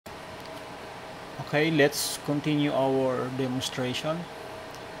Okay, let's continue our demonstration.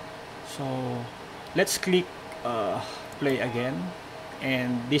 So let's click play again,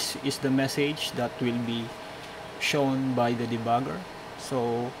 and this is the message that will be shown by the debugger.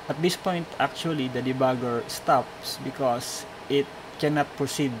 So at this point, actually the debugger stops because it cannot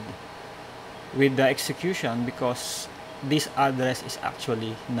proceed with the execution because this address is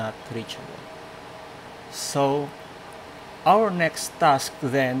actually not reachable. So our next task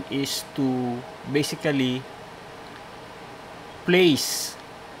then is to basically place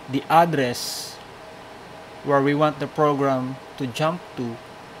the address where we want the program to jump to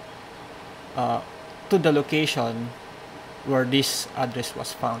the location where this address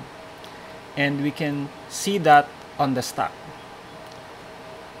was found, and we can see that on the stack.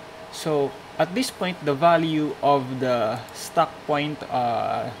 So at this point, the value of the stack pointer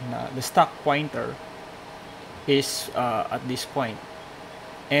is at this point,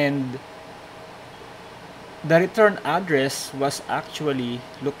 and the return address was actually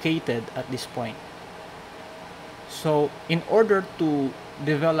located at this point. So in order to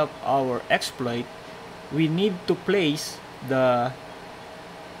develop our exploit, we need to place the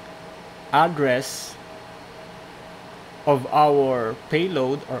address of our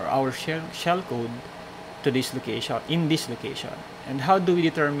payload or our shell code to this location, in this location. And how do we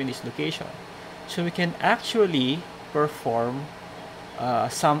determine this location? So we can actually perform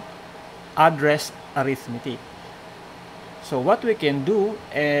some address arithmetic. So what we can do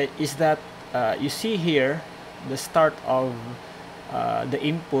is that you see here the start of the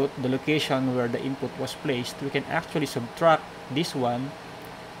input, the location where the input was placed. We can actually subtract this one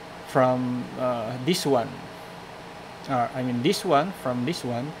from this one, this one from this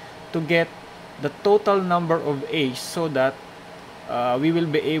one, to get the total number of A's, so that we will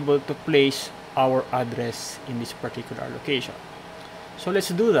be able to place our address in this particular location. So let's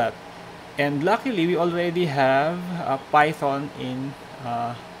do that. And luckily we already have Python in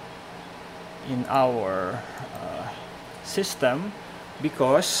our system,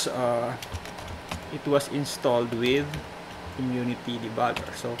 because it was installed with Immunity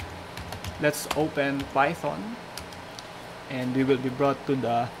Debugger. So let's open Python, and we will be brought to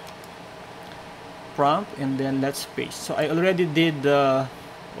the prompt, and then let's paste. So I already did the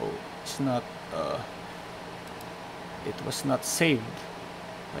it was not saved,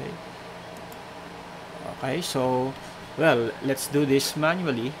 right? Okay, so well, let's do this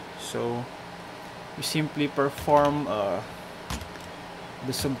manually. So we simply perform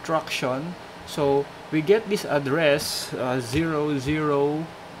the subtraction. So we get this address 0013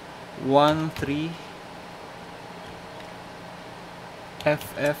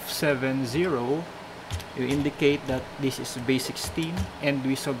 FF70. You indicate that this is base 16, and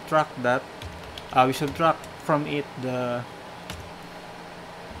we subtract that. We subtract from it the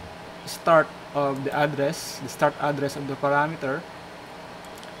start of the address, the start address of the parameter.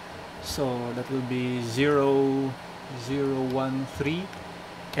 So that will be 0013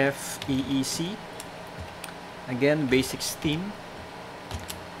 FEEC, again base 16,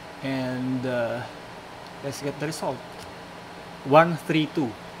 and let's get the result, 132,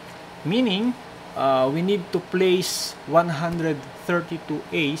 meaning we need to place 132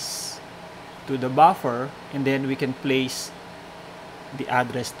 A's to the buffer, and then we can place the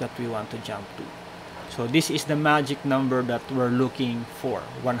address that we want to jump to. So this is the magic number that we're looking for,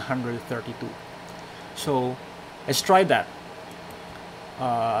 132. So let's try that.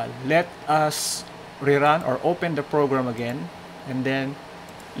 Let us rerun or open the program again, and then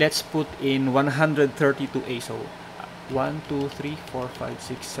let's put in 132A. So 1, 2, 3, 4, 5,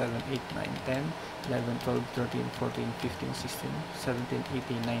 6, 7, 8, 9, 10, 11, 12, 13, 14, 15, 16, 17,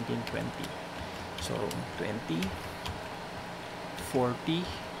 18, 19, 20. So 20, 40,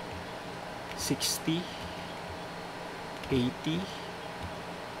 60, 80,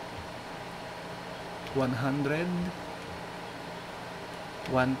 100,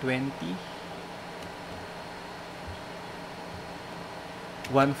 120,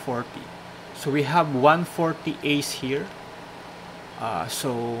 140. So we have 140 A's here.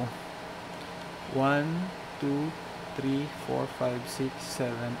 So 1, 2, 3, 4, 5, 6,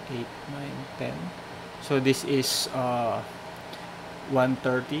 7, 8, 9, 10. So this is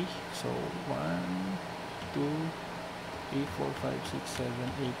 130. So 1, 2, 3, 4, 5, 6, 7,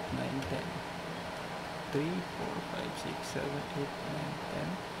 8, 9, 10. 3, 4, 5, 6, 7, 8, 9,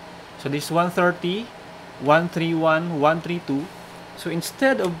 10. So this 130, 131, 132. So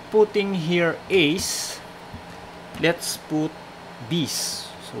instead of putting here A's, let's put B's.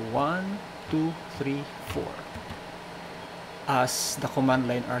 So 1, 2, 3, 4 as the command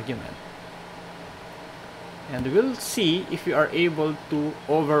line argument. And we'll see if we are able to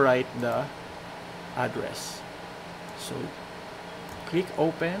overwrite the address. So click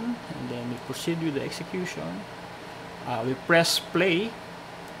open, and then we proceed with the execution. We press play.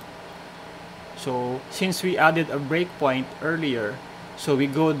 So since we added a breakpoint earlier, so we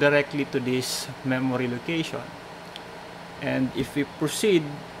go directly to this memory location. And if we proceed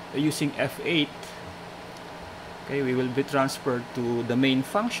using F8, okay, we will be transferred to the main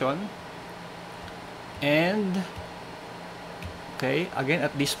function. And okay, again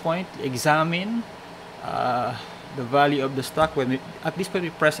at this point, examine the value of the stack. At this point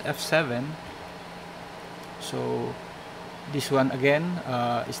we press F7. So this one again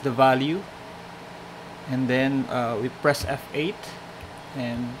is the value, and then we press F8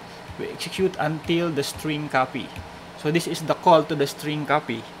 and we execute until the string copy. So this is the call to the string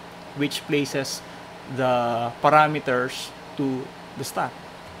copy, which places the parameters to the stack.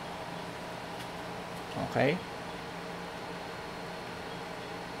 Okay.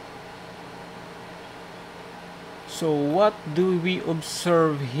 So what do we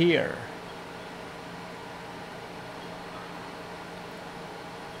observe here?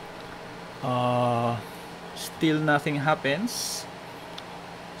 Still nothing happens.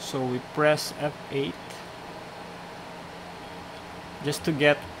 So we press F8 just to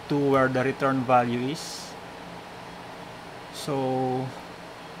get to where the return value is. So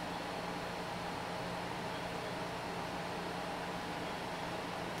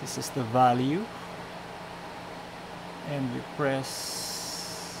this is the value, and we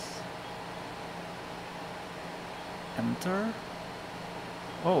press enter.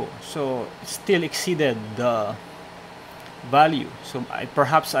 Oh, so it still exceeded the value. So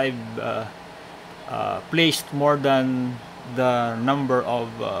perhaps I've placed more than the number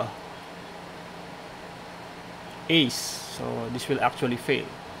of A's. So this will actually fail.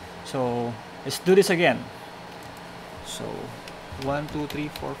 So let's do this again. So 1, 2, 3,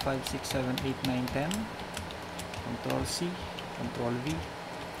 4, 5, 6, 7, 8, 9, 10. Control C, Control V.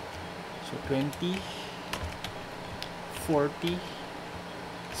 So 20, 40,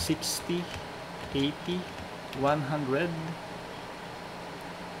 60, 80, 100,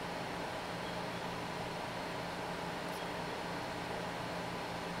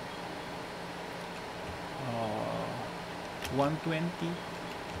 120,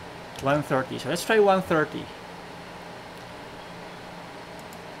 130. So let's try 130.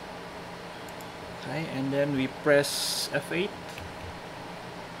 Okay, and then we press F8,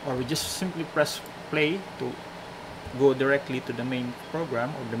 or we just simply press play to go directly to the main program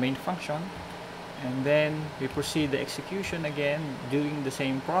or the main function, and then we proceed the execution again, doing the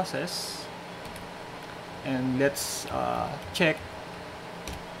same process. And let's check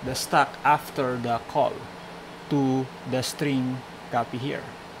the stack after the call to the string copy here.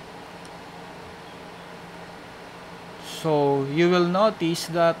 So you will notice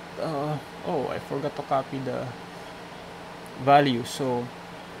that oh, I forgot to copy the value. So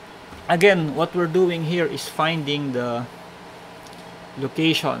again, what we're doing here is finding the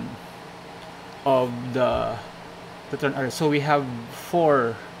location of the return array. So we have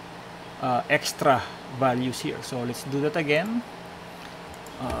 4 extra values here. So let's do that again.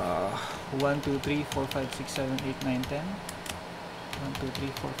 1, 2, 3, 4, 5, 6, 7, 8, 9, 10. 1, 2, 3,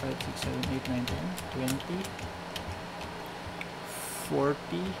 4, 5, 6, 7, 8, 9, 10. 20,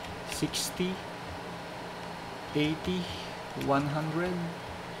 40, 60, 80, 100,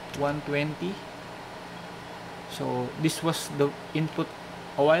 120. So this was the input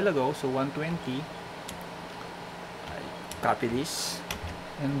a while ago, so 120. I copy this,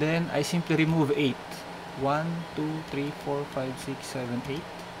 and then I simply remove 8. 1, 2, 3, 4, 5, 6, 7, 8.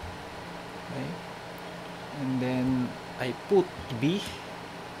 Okay, and then I put B.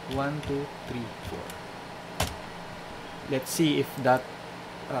 1, 2, 3, 4. Let's see if that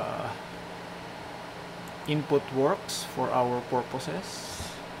input works for our purposes.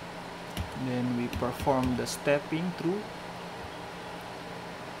 Then we perform the stepping through,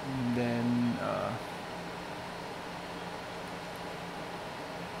 and then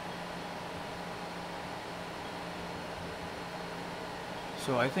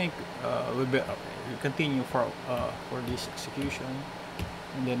so I think we'll continue for this execution,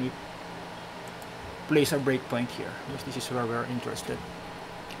 and then we place a breakpoint here because this is where we're interested.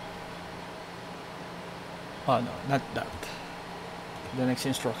 Oh no, not that. The next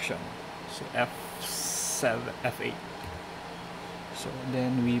instruction. So F7, F8. So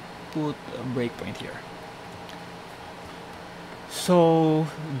then we put a breakpoint here. So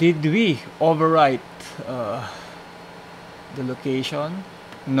did we overwrite the location?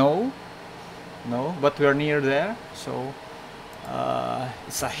 No, but we're near there. So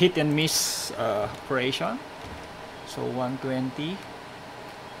it's a hit and miss operation. So 120,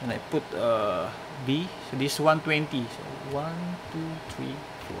 and I put B. So this is 120. So 1, 2, 3,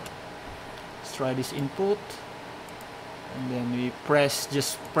 4. Let's try this input, and then we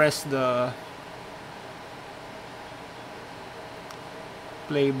just press the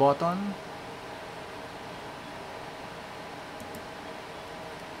play button.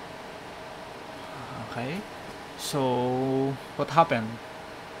 Okay, so what happened?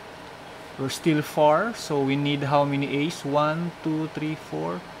 We're still 4, so we need how many A's? 1, 2, 3,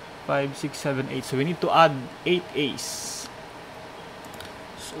 4, 5, 6, 7, 8. So we need to add 8 A's.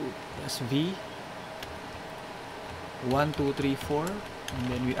 So that's V. 1, 2, 3, 4.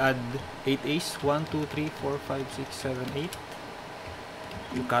 And then we add 8 A's. 1, 2, 3, 4, 5, 6, 7, 8.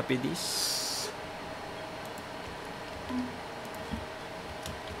 You copy this.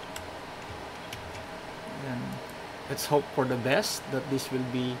 And let's hope for the best that this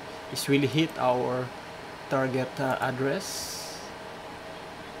will hit our target address.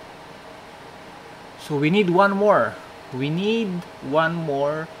 So we need one more. We need one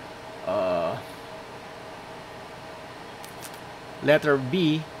more letter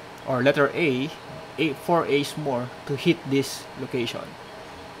B or letter A, 4 A's more to hit this location.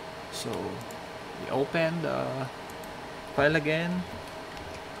 So we open the file again,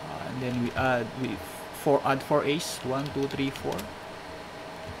 and then we add 4 A's. 1, 2, 3, 4.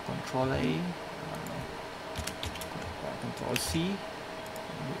 Control A, Control C. We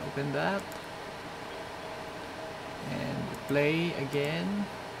open that and play again,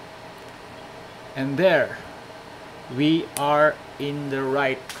 and there we are in the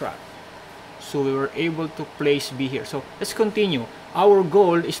right track. So we were able to place B here. So let's continue. Our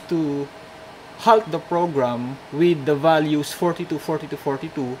goal is to halt the program with the values 42, 42,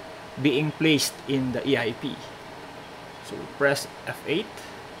 42 being placed in the EIP. So we press F8,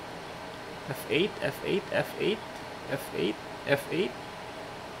 F8, F8, F8, F8, F8,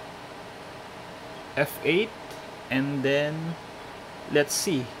 F8, and then let's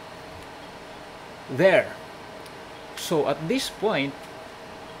see. There. So at this point,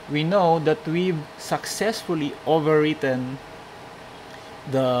 we know that we've successfully overwritten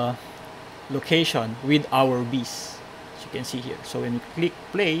the location with our B's, as you can see here. So when we click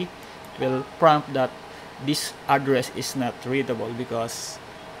play, it will prompt that this address is not readable because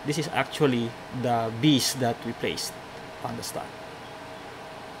this is actually the B's that we placed on the stack.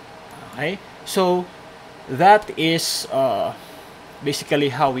 Okay, so that is basically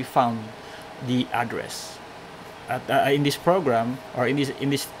how we found the address in this program, or in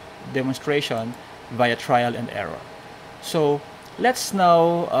this demonstration, via trial and error. So let's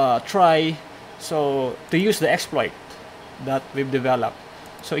now try to use the exploit that we've developed.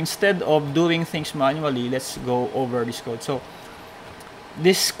 So instead of doing things manually, let's go over this code. So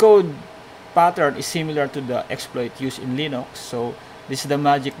this code pattern is similar to the exploit used in Linux. So this is the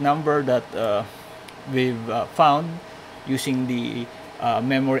magic number that we've found using the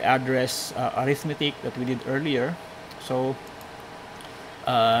memory address arithmetic that we did earlier. So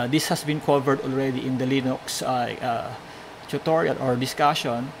this has been covered already in the Linux tutorial or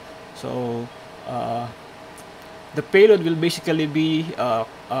discussion. So the payload will basically be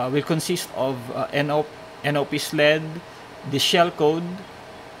will consist of NOP sled, the shellcode,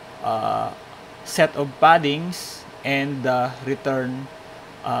 set of paddings, and the return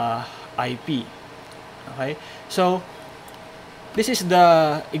IP. Okay, so this is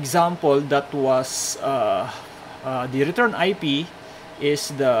the example that was the return IP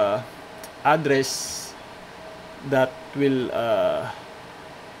is the address that will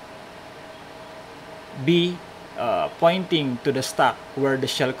be pointing to the stack where the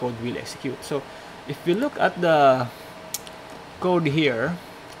shellcode will execute. So if we look at the code here,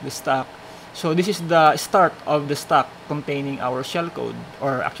 the stack, so this is the start of the stack containing our shellcode,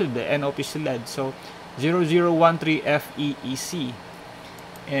 or actually the NOP sled. So 0013FEEC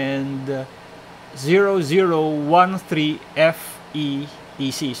and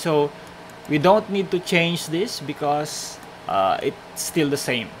 0013FEEC. So we don't need to change this because it's still the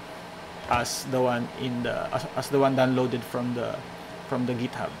same as the one in the as the one downloaded from the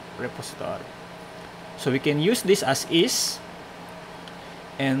GitHub repository. So we can use this as is,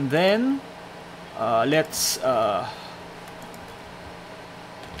 and then let's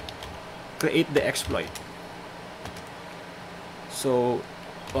create the exploit. So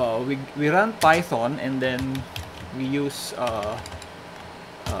we run Python, and then we use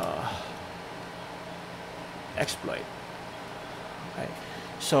exploit. Okay,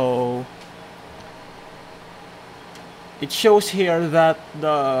 so it shows here that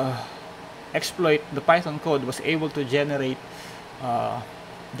the exploit, the Python code, was able to generate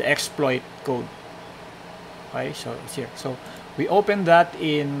the exploit code. Okay, so it's here. So We open that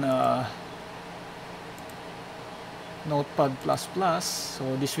in Notepad++.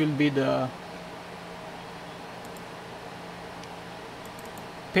 So this will be the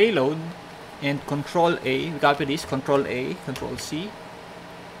payload, and Control A, we copy this, Control A, Control C,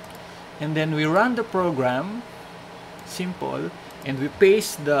 and then we run the program, simple, and we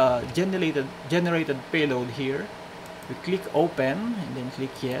paste the generated payload here. We click open and then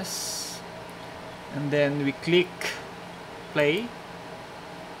click yes, and then we click play,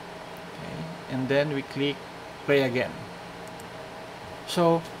 okay, and then we click play again.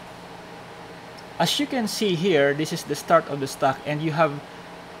 So as you can see here, this is the start of the stack, and you have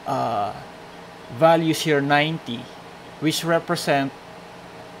values here 90, which represent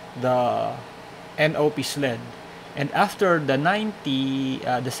the NOP sled. And after the 90,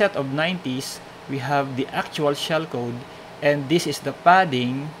 the set of 90s, we have the actual shellcode, and this is the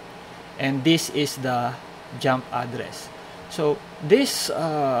padding, and this is the jump address. So this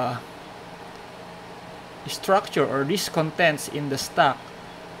structure, or these contents in the stack,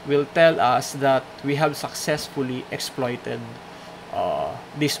 will tell us that we have successfully exploited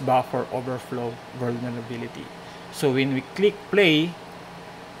this buffer overflow vulnerability. So when we click play,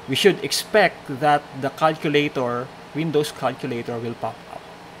 we should expect that the calculator, Windows calculator, will pop up.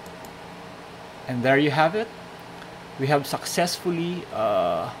 And there you have it. We have successfully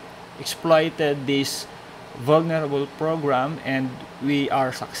exploited this vulnerable program, and we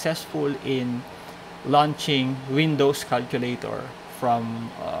are successful in launching Windows calculator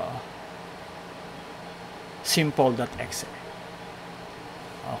from simple.exe.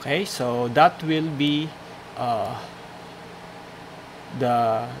 Okay, so that will be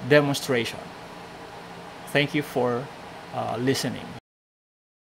the demonstration. Thank you for listening.